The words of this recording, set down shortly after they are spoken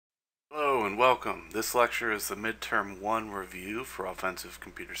Hello and welcome. This lecture is the Midterm 1 review for Offensive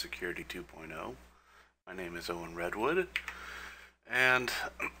Computer Security 2.0. My name is Owen Redwood, and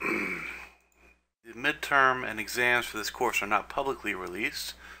the midterm and exams for this course are not publicly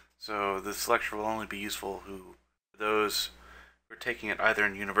released, so this lecture will only be useful for those who are taking it either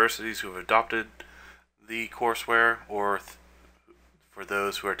in universities who have adopted the courseware or for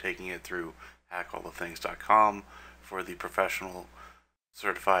those who are taking it through hackallthethings.com for the professional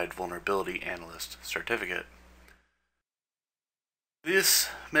Certified Vulnerability Analyst certificate. This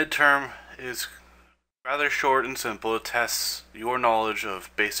midterm is rather short and simple. It tests your knowledge of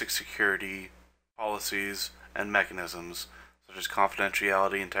basic security policies and mechanisms such as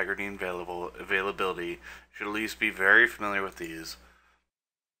confidentiality, integrity, and availability. You should at least be very familiar with these.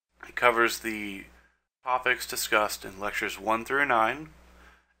 It covers the topics discussed in lectures 1 through 9,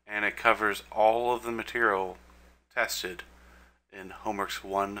 and it covers all of the material tested in homeworks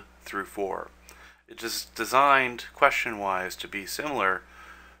 1 through 4. It is designed question-wise to be similar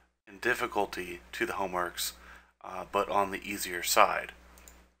in difficulty to the homeworks, but on the easier side.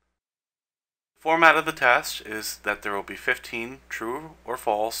 The format of the test is that there will be 15 true or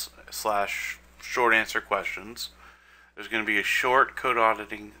false / short answer questions. There's going to be a short code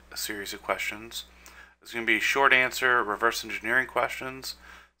auditing series of questions. There's going to be short answer reverse engineering questions,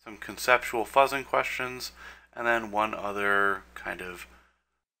 some conceptual fuzzing questions, and then one other kind of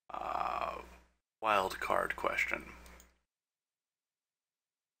wild card question.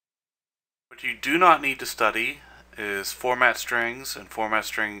 What you do not need to study is format strings and format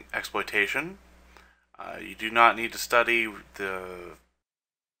string exploitation. You do not need to study the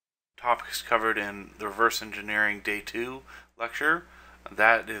topics covered in the reverse engineering day 2 lecture.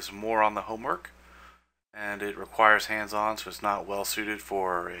 That is more on the homework, and it requires hands-on, so it's not well suited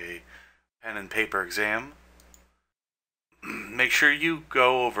for a pen and paper exam. Make sure you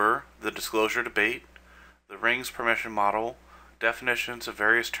go over the disclosure debate, the rings permission model, definitions of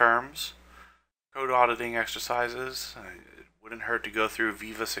various terms, code auditing exercises. It wouldn't hurt to go through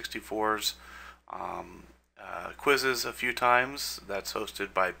Viva 64's quizzes a few times. That's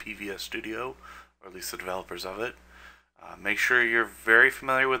hosted by PVS Studio, or at least the developers of it. Make sure you're very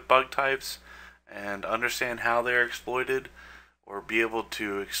familiar with bug types and understand how they're exploited, or be able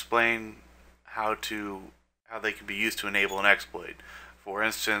to explain how they can be used to enable an exploit. For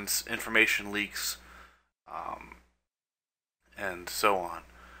instance, information leaks, and so on.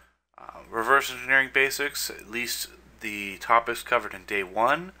 Reverse engineering basics, at least the topics covered in day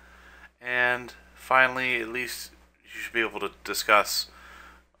 1, and finally, at least you should be able to discuss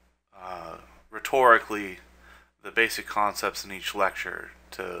rhetorically the basic concepts in each lecture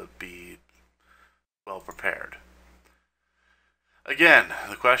to be well prepared. Again,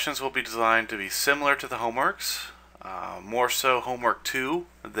 the questions will be designed to be similar to the homeworks, more so homework 2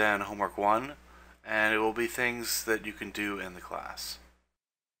 than homework 1, and it will be things that you can do in the class.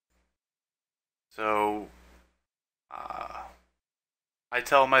 So, I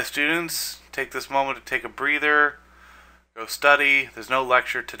tell my students, take this moment to take a breather, go study. There's no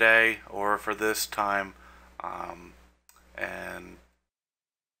lecture today or for this time, and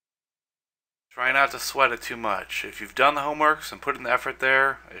try not to sweat it too much. If you've done the homeworks and put in the effort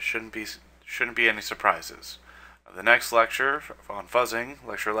there, it shouldn't be any surprises. The next lecture on fuzzing,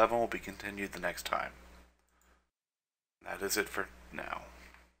 lecture 11, will be continued the next time. That is it for now.